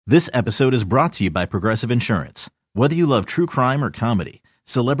This episode is brought to you by Progressive Insurance. Whether you love true crime or comedy,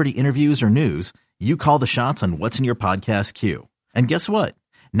 celebrity interviews or news, you call the shots on what's in your podcast queue. And guess what?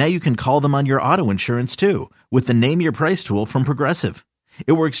 Now you can call them on your auto insurance too with the Name Your Price tool from Progressive.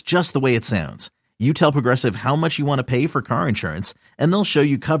 It works just the way it sounds. You tell Progressive how much you want to pay for car insurance, and they'll show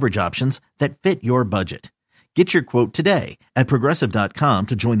you coverage options that fit your budget. Get your quote today at Progressive.com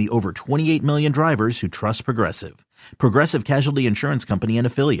to join the over 28 million drivers who trust Progressive. Progressive Casualty Insurance Company and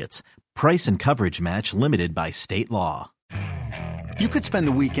Affiliates. Price and coverage match limited by state law. You could spend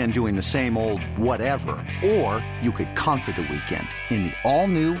the weekend doing the same old whatever, or you could conquer the weekend in the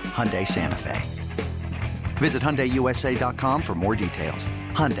all-new Hyundai Santa Fe. Visit HyundaiUSA.com for more details.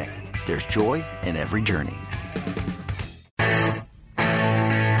 Hyundai, there's joy in every journey.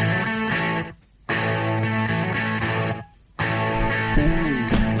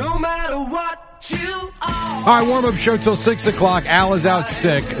 All right, warm-up show till 6 o'clock. Al is out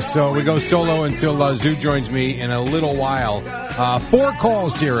sick, so we go solo until Zoo joins me in a little while. 4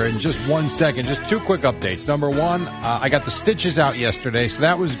 calls here in just 1 second. Just 2 quick updates. Number one, I got the stitches out yesterday, so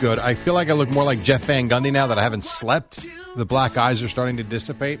that was good. I feel like I look more like Jeff Van Gundy now that I haven't slept. The black eyes are starting to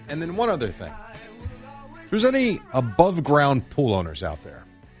dissipate. And then one other thing. If there's any above-ground pool owners out there,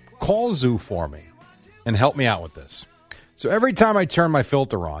 call Zoo for me and help me out with this. So every time I turn my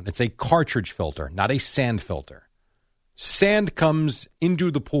filter on, it's a cartridge filter, not a sand filter. Sand comes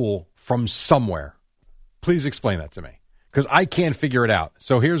into the pool from somewhere. Please explain that to me, because I can't figure it out.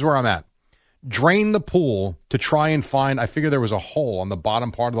 So here's where I'm at. Drain the pool to try and find, I figure there was a hole on the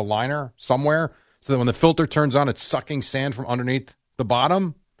bottom part of the liner somewhere, so that when the filter turns on, it's sucking sand from underneath the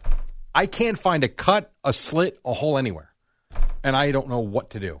bottom. I can't find a cut, a slit, a hole anywhere, and I don't know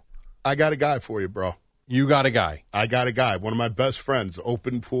what to do. I got a guy for you, bro. You got a guy. I got a guy. One of my best friends.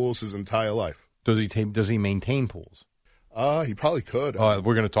 Opened pools his entire life. Does he maintain pools? He probably could. We're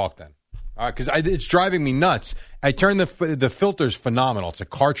going to talk then. Because it's driving me nuts. I turn the filter's phenomenal. It's a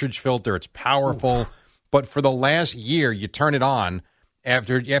cartridge filter. It's powerful. Ooh. But for the last year, you turn it on.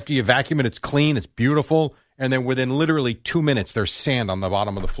 After you vacuum it, it's clean. It's beautiful. And then within literally 2 minutes, there's sand on the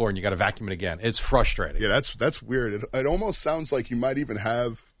bottom of the floor, and you got to vacuum it again. It's frustrating. Yeah, that's weird. It almost sounds like you might even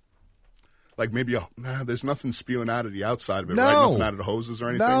have... Like maybe there's nothing spewing out of the outside of it, right? Nothing out of the hoses or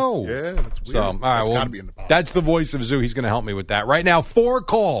anything? No. Yeah, that's weird. So, all right, gotta be in the bottom. That's the voice of Zoo. He's going to help me with that. Right now, 4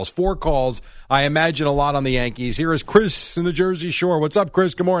 calls. I imagine a lot on the Yankees. Here is Chris in the Jersey Shore. What's up,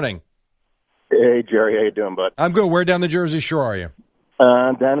 Chris? Good morning. Hey, Jerry. How you doing, bud? I'm good. Where down the Jersey Shore are you?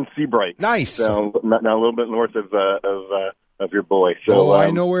 Down in Seabright. Nice. So, now a little bit north of your boy. So, I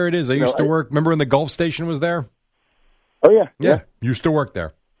know where it is. I used to work. Remember when the Gulf Station was there? Oh, yeah. Used to work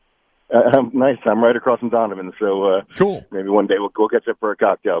there. Nice. I'm right across from Donovan, so cool. Maybe one day we'll catch up for a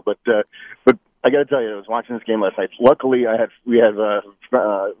cocktail. But I got to tell you, I was watching this game last night. Luckily, we had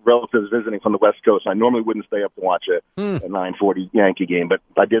relatives visiting from the West Coast. I normally wouldn't stay up to watch a 9:40 Yankee game, but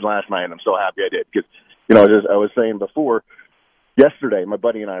I did last night, and I'm so happy I did because I was saying before. Yesterday, my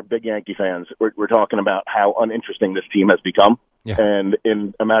buddy and I are big Yankee fans. We're talking about how uninteresting this team has become, and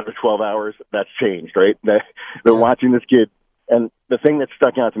in a matter of 12 hours, that's changed. Right? They're watching this kid. And the thing that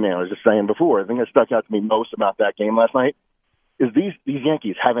stuck out to me, I was just saying before, the thing that stuck out to me most about that game last night is these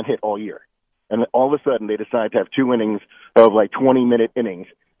Yankees haven't hit all year. And all of a sudden they decide to have 2 innings of like 20-minute innings.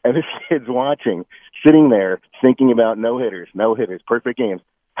 And this kid's watching, sitting there, thinking about no-hitters, perfect games,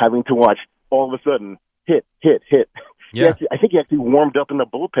 having to watch all of a sudden hit. Yeah. I think he actually warmed up in the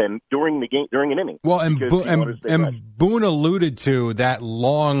bullpen during the game, during an inning. Well, and Boone alluded to that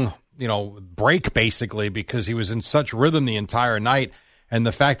long break basically because he was in such rhythm the entire night, and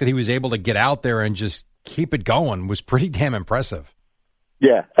the fact that he was able to get out there and just keep it going was pretty damn impressive.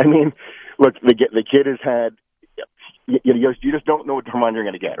 Yeah, I mean, look, the kid has had, you just don't know what Herman you're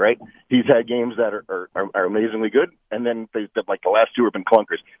going to get, right? He's had games that are amazingly good, and then like the last 2 have been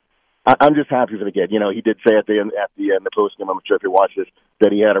clunkers. I'm just happy for the kid. He did say at the end of the post game, I'm not sure if you watched this,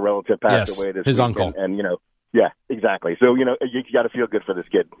 that he had a relative pass away this his week, uncle, and yeah, exactly. So, you got to feel good for this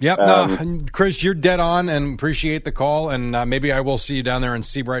kid. Yep. Chris, you're dead on and appreciate the call. And maybe I will see you down there in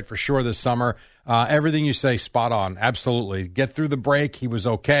Seabright for sure this summer. Everything you say, spot on. Absolutely. Get through the break. He was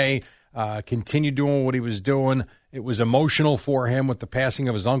okay. Continue doing what he was doing. It was emotional for him with the passing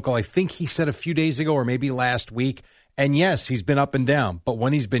of his uncle. I think he said a few days ago or maybe last week. And yes, he's been up and down. But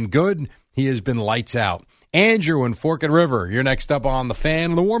when he's been good, he has been lights out. Andrew in Forked River, you're next up on the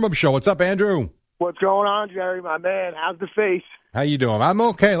Fan, the warm-up show. What's up, Andrew? What's going on, Jerry, my man? How's the face? How you doing? I'm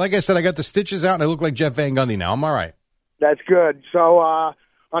okay. Like I said, I got the stitches out, and I look like Jeff Van Gundy now. I'm all right. That's good. So, on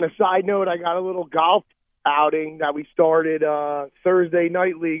a side note, I got a little golf outing that we started Thursday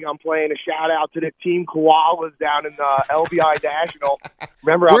Night League. I'm playing a shout-out to the Team Koalas down in the LBI National.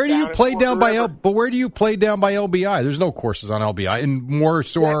 Remember, where do you play down by But where do you play down by LBI? There's no courses on LBI. In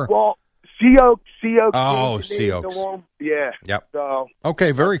Morse or... Yeah, well, Sea Oaks. Oh, Sea Oaks. Yeah. Yep. So,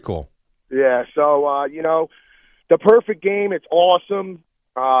 okay, very cool. Yeah, so, the perfect game, it's awesome.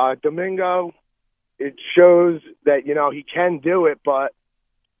 Domingo, it shows that, he can do it, but,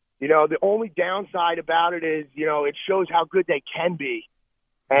 the only downside about it is, it shows how good they can be.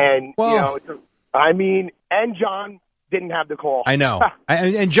 And, and John didn't have the call. I know.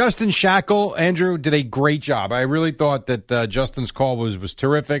 And Justin Shackle, Andrew, did a great job. I really thought that Justin's call was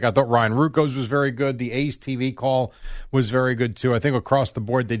terrific. I thought Ryan Rucco's was very good. The A's TV call was very good, too. I think across the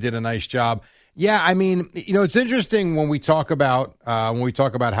board they did a nice job. Yeah, it's interesting when we talk about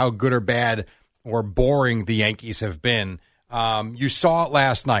how good or bad or boring the Yankees have been. You saw it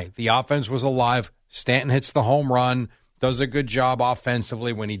last night. The offense was alive. Stanton hits the home run, does a good job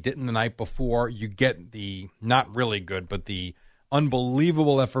offensively when he didn't the night before. You get the not really good, but the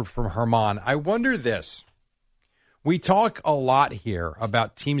unbelievable effort from Herman. I wonder this. We talk a lot here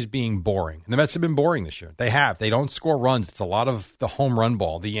about teams being boring. And the Mets have been boring this year. They have. They don't score runs. It's a lot of the home run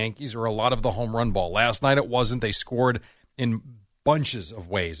ball. The Yankees are a lot of the home run ball. Last night it wasn't. They scored in bunches of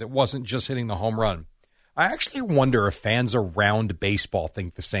ways. It wasn't just hitting the home run. I actually wonder if fans around baseball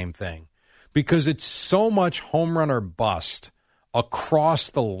think the same thing, because it's so much home run or bust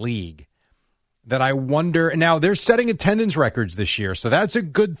across the league that I wonder. Now, they're setting attendance records this year, so that's a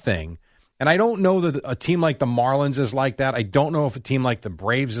good thing. And I don't know that a team like the Marlins is like that. I don't know if a team like the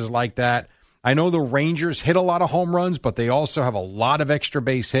Braves is like that. I know the Rangers hit a lot of home runs, but they also have a lot of extra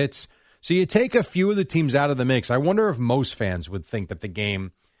base hits. So you take a few of the teams out of the mix. I wonder if most fans would think that the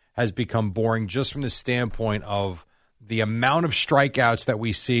game has become boring just from the standpoint of the amount of strikeouts that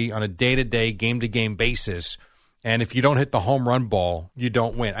we see on a day-to-day, game-to-game basis. And if you don't hit the home run ball, you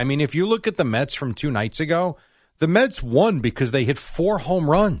don't win. If you look at the Mets from 2 nights ago, the Mets won because they hit 4 home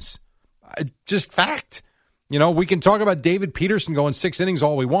runs. Just fact. We can talk about David Peterson going 6 innings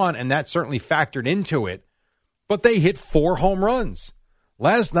all we want, and that certainly factored into it. But they hit 4 home runs.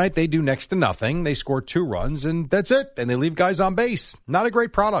 Last night, they do next to nothing. They score 2 runs, and that's it. And they leave guys on base. Not a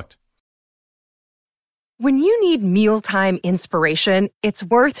great product. When you need mealtime inspiration, it's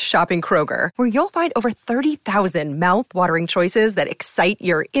worth shopping Kroger, where you'll find over 30,000 mouth-watering choices that excite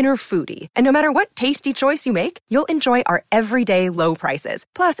your inner foodie. And no matter what tasty choice you make, you'll enjoy our everyday low prices,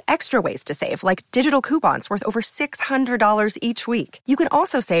 plus extra ways to save, like digital coupons worth over $600 each week. You can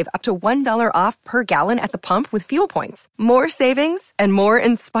also save up to $1 off per gallon at the pump with fuel points. More savings and more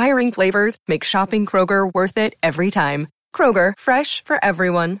inspiring flavors make shopping Kroger worth it every time. Kroger, fresh for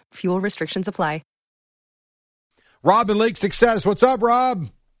everyone. Fuel restrictions apply. Rob in Lake Success. What's up, Rob?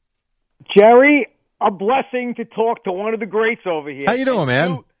 Jerry, a blessing to talk to one of the greats over here. How you doing,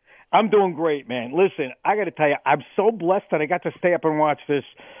 man? I'm doing great, man. Listen, I got to tell you, I'm so blessed that I got to stay up and watch this.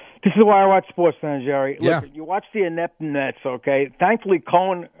 This is why I watch SportsCenter, Jerry. Yeah. Listen, you watch the inept Nets, okay? Thankfully,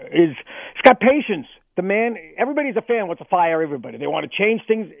 Cohen he's got patience. The man, everybody's a fan, wants to fire everybody. They want to change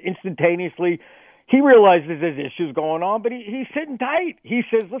things instantaneously. He realizes there's issues going on, but he's sitting tight. He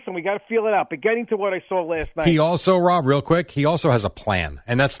says, listen, we got to feel it out. But getting to what I saw last night. He also, Rob, real quick, he also has a plan.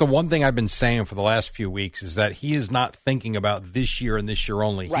 And that's the one thing I've been saying for the last few weeks is that he is not thinking about this year and this year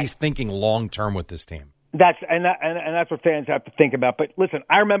only. Right. He's thinking long-term with this team. That's what fans have to think about. But listen,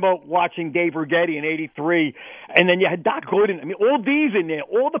 I remember watching Dave Righetti in '83, and then you had Doc Gooden. All D's in there.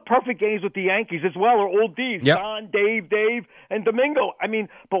 All the perfect games with the Yankees as well are all D's. Yep. Don, Dave, and Domingo.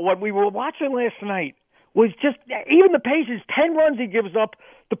 But what we were watching last night was just even the Pacers. 10 runs he gives up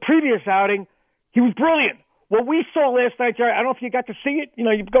the previous outing. He was brilliant. What we saw last night, Jerry, I don't know if you got to see it.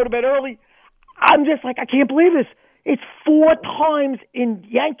 You go to bed early. I'm just like, I can't believe this. It's 4 times in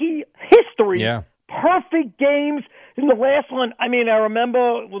Yankee history. Yeah. Perfect games in the last one. I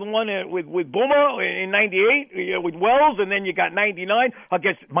remember the one with Boomer in '98 with Wells, and then you got '99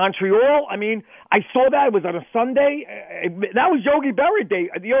 against Montreal. I saw that. It was on a Sunday. That was Yogi Berra Day.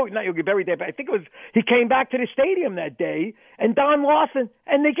 Not Yogi Berra Day, but I think it was. He came back to the stadium that day, and Don Lawson,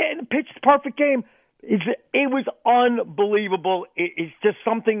 and they pitched the perfect game. It was unbelievable. It's just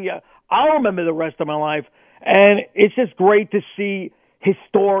something I'll remember the rest of my life, and it's just great to see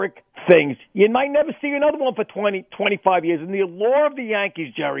historic things. You might never see another one for 20, 25 years. And the allure of the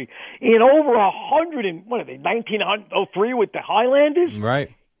Yankees, Jerry, in over 1903 with the Highlanders.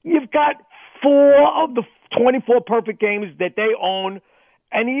 Right. You've got 4 of the 24 perfect games that they own.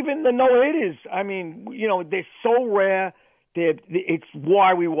 And even the no-hitters, they're so rare. It's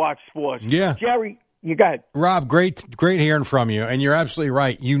why we watch sports. Yeah. Jerry, you got it. Rob, great hearing from you. And you're absolutely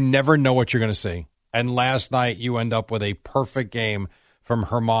right. You never know what you're going to see. And last night you end up with a perfect game from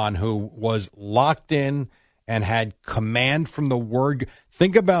Germán, who was locked in and had command from the word.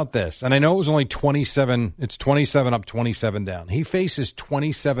 Think about this. And I know it was only 27. It's 27 up, 27 down. He faces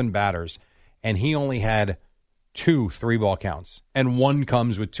 27 batters, and he only had 2 3-ball counts. And one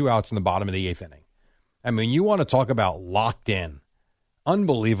comes with 2 outs in the bottom of the 8th inning. I mean, you want to talk about locked in.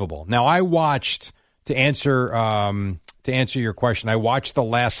 Unbelievable. Now, I watched, to answer your question, I watched the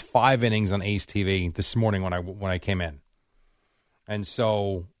last 5 innings on Ace TV this morning when I came in. And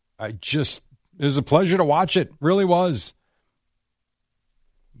so it was a pleasure to watch it. Really was.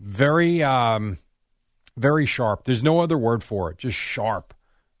 Very, very sharp. There's no other word for it. Just sharp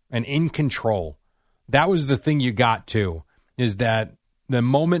and in control. That was the thing you got to, is that the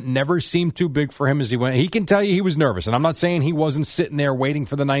moment never seemed too big for him as he went. He can tell you he was nervous. And I'm not saying he wasn't sitting there waiting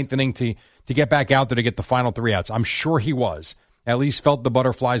for the 9th inning to get back out there to get the final 3 outs. I'm sure he was. At least felt the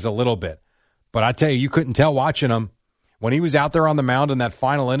butterflies a little bit. But I tell you couldn't tell watching him. When he was out there on the mound in that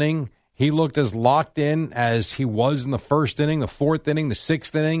final inning, he looked as locked in as he was in the 1st inning, the 4th inning, the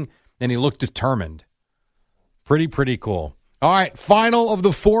 6th inning, and he looked determined. Pretty cool. All right, final of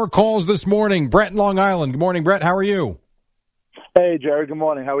the 4 calls this morning. Brett in Long Island. Good morning, Brett. How are you? Hey, Jerry. Good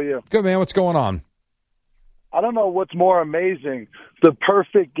morning. How are you? Good, man. What's going on? I don't know what's more amazing, the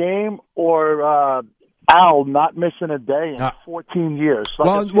perfect game or Al not missing a day in 14 years.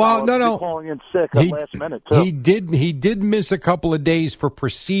 No. Calling in sick at last minute, too. He did miss a couple of days for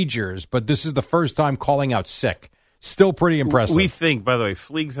procedures, but this is the first time calling out sick. Still pretty impressive. We think, by the way,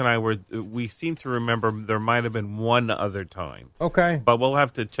 Fleegs and I we seem to remember there might have been one other time. Okay. But we'll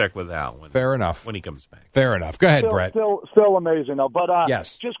have to check with Al when he comes back. Fair enough. Go ahead, Brett. Still amazing, though. But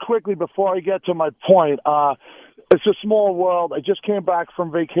yes. Just quickly before I get to my point, it's a small world. I just came back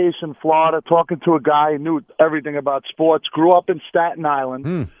from vacation, Florida, talking to a guy who knew everything about sports, grew up in Staten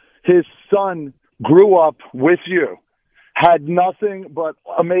Island. His son grew up with you. Had nothing but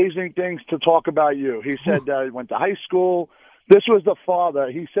amazing things to talk about you. He said he went to high school. This was the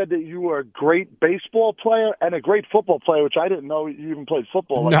father. He said that you were a great baseball player and a great football player, which I didn't know you even played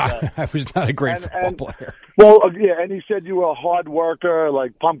football like that. I was not a great football player. Well, yeah, and he said you were a hard worker,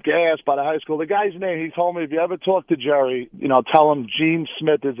 like pump gas by the high school. The guy's name, he told me, if you ever talk to Jerry, tell him Gene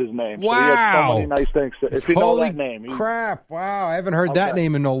Smith is his name. Wow. So he had so many nice things. If you know that name. Crap. Wow. I haven't heard that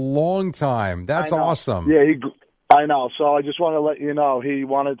name in a long time. That's awesome. Yeah, I know. So I just want to let you know he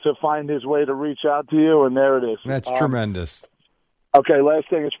wanted to find his way to reach out to you, and there it is. That's tremendous. Okay, last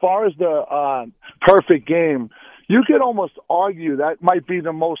thing. As far as the perfect game, you could almost argue that might be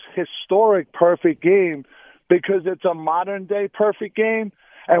the most historic perfect game because it's a modern-day perfect game.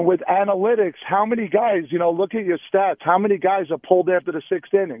 And with analytics, how many guys, look at your stats, how many guys are pulled after the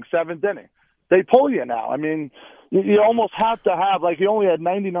 6th inning, 7th inning? They pull you now. I mean, you almost have to have, you only had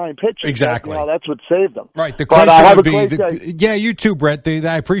 99 pitches. Exactly. That's what saved them. Right. The question would be, yeah, you too, Brett.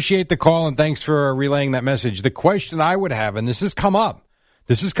 I appreciate the call, and thanks for relaying that message. The question I would have, and this has come up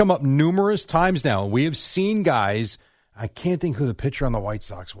numerous times now. We have seen guys, I can't think who the pitcher on the White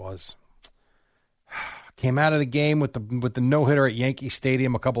Sox was. Came out of the game with the no-hitter at Yankee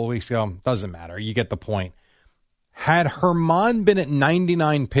Stadium a couple of weeks ago. Doesn't matter. You get the point. Had Germán been at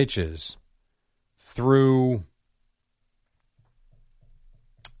 99 pitches through,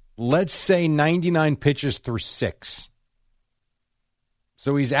 let's say 99 pitches through 6.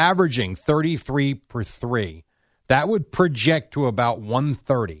 So he's averaging 33 per 3. That would project to about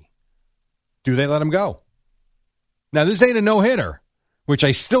 130. Do they let him go? Now, this ain't a no-hitter, which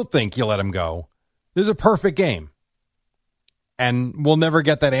I still think you let him go. This is a perfect game. And we'll never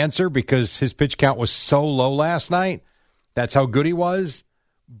get that answer because his pitch count was so low last night. That's how good he was.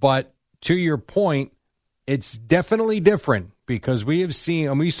 But to your point, it's definitely different because we've seen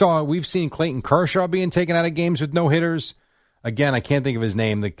Clayton Kershaw being taken out of games with no hitters. Again, I can't think of his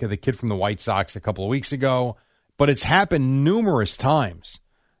name, the kid from the White Sox a couple of weeks ago, but it's happened numerous times.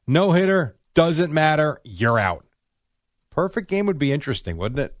 No hitter, doesn't matter, you're out. Perfect game would be interesting,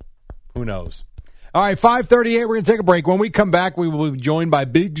 wouldn't it? Who knows? All right, 5:38, we're going to take a break. When we come back, we will be joined by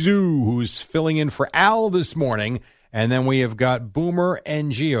Big Zoo, who's filling in for Al this morning. And then we have got Boomer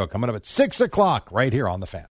and Gio coming up at 6 o'clock right here on The Fan.